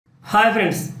Hi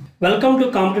friends, welcome to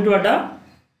competitive అడ్డా.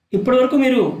 ఇప్పటివరకు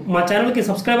మీరు మా ఛానల్కి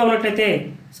సబ్స్క్రైబ్ అవ్వనట్లయితే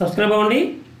సబ్స్క్రైబ్ అవ్వండి.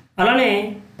 అలానే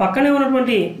పక్కనే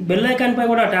ఉన్నటువంటి బెల్ ఐకాన్పై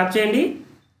కూడా ట్యాప్ చేయండి.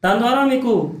 దాని ద్వారా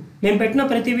మీకు మేము పెట్టిన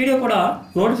ప్రతి వీడియో కూడా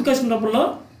నోటిఫికేషన్ రూపంలో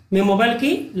మీ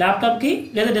మొబైల్కి, ల్యాప్టాప్కి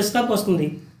లేదా డెస్క్టాప్కి వస్తుంది.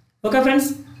 ఓకే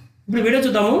ఫ్రెండ్స్, ఇప్పుడు వీడియో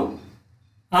చూద్దాము.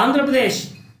 ఆంధ్రప్రదేశ్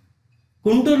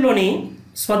గుంటూరులోని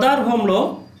స్వధార్ హోంలో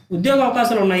ఉద్యోగ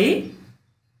అవకాశాలు ఉన్నాయి.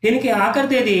 దీనికి ఆఖరి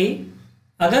తేదీ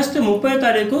ఆగస్టు 30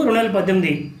 తారీఖు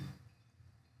 2018.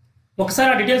 ఒకసారి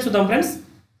ఆ డీటెయిల్స్ చూద్దాం ఫ్రెండ్స్.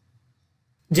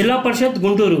 జిల్లా పరిషత్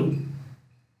గుంటూరు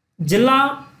జిల్లా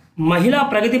మహిళా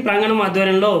ప్రగతి ప్రాంగణం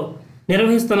ఆధ్వర్యంలో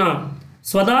నిర్వహిస్తున్న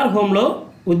స్వధార్ హోంలో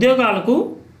ఉద్యోగాలకు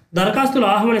దరఖాస్తులు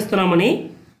ఆహ్వానిస్తున్నామని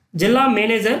జిల్లా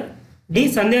మేనేజర్ డి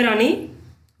సంధ్యారాణి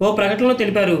ఓ ప్రకటనలో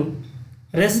తెలిపారు.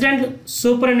 Resident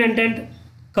superintendent,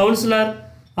 councillor,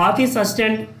 office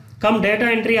assistant cum data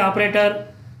entry operator,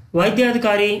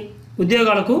 వైద్యాధికారి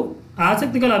ఉద్యోగాలకు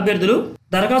ఆసక్తి గల అభ్యర్థులు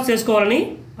దరఖాస్తు చేసుకోవాలని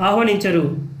ఆహ్వానించారు.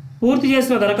 పూర్తి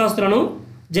చేసిన దరఖాస్తులను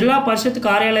జిల్లా పరిషత్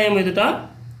కార్యాలయం ఎదుట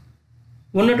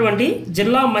ఉన్నటువంటి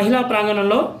జిల్లా మహిళా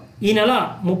ప్రాంగణంలో ఈ నెల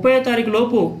 30వ తారీఖు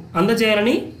లోపు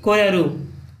అందజేయాలని కోరారు.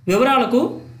 వివరాలకు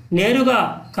నేరుగా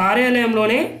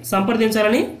కార్యాలయంలోనే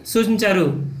సంప్రదించాలని సూచించారు.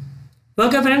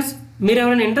 ఓకే ఫ్రెండ్స్, మీరు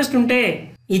ఎవరైనా ఇంట్రెస్ట్ ఉంటే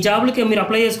ఈ జాబులకి మీరు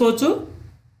అప్లై చేసుకోవచ్చు.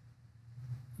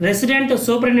 Resident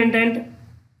superintendent,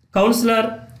 councillor,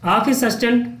 office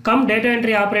assistant cum data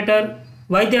entry operator,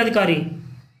 వైద్యాధికారి,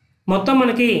 మొత్తం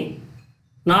మనకి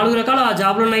 4 రకాల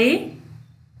జాబులు ఉన్నాయి.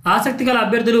 ఆసక్తి గల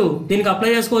అభ్యర్థులు దీనికి అప్లై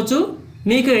చేసుకోవచ్చు.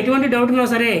 మీకు ఎటువంటి డౌట్ ఉన్నా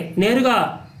సరే నేరుగా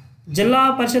జిల్లా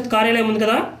పరిషత్ కార్యాలయం ఉంది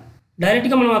కదా,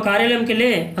 డైరెక్ట్గా మనం ఆ కార్యాలయంకి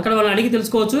వెళ్ళి అక్కడ వాళ్ళని అడిగి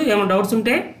తెలుసుకోవచ్చు ఏమైనా డౌట్స్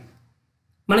ఉంటే.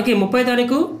 మనకి 30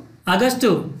 తారీఖు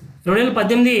ఆగస్టు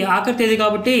 2018 ఆఖరి తేదీ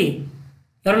కాబట్టి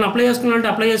ఎవరైనా అప్లై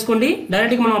చేసుకున్నారంటే అప్లై చేసుకోండి.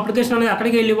 డైరెక్ట్గా మనం అప్లికేషన్ అనేది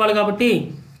అక్కడికి వెళ్ళి ఇవ్వాలి కాబట్టి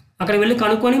అక్కడికి వెళ్ళి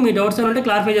కనుక్కొని మీ డౌట్స్ ఏమంటే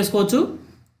క్లారిఫై చేసుకోవచ్చు.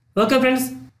 ఓకే ఫ్రెండ్స్,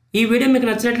 ఈ వీడియో మీకు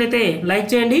నచ్చినట్లయితే లైక్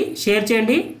చేయండి, షేర్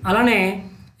చేయండి. అలానే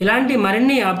ఇలాంటి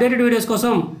మరిన్ని అప్డేటెడ్ వీడియోస్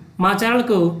కోసం మా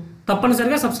ఛానల్కు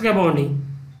తప్పనిసరిగా సబ్స్క్రైబ్ అవ్వండి.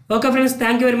 Okay friends,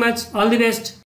 thank you very much. All the best.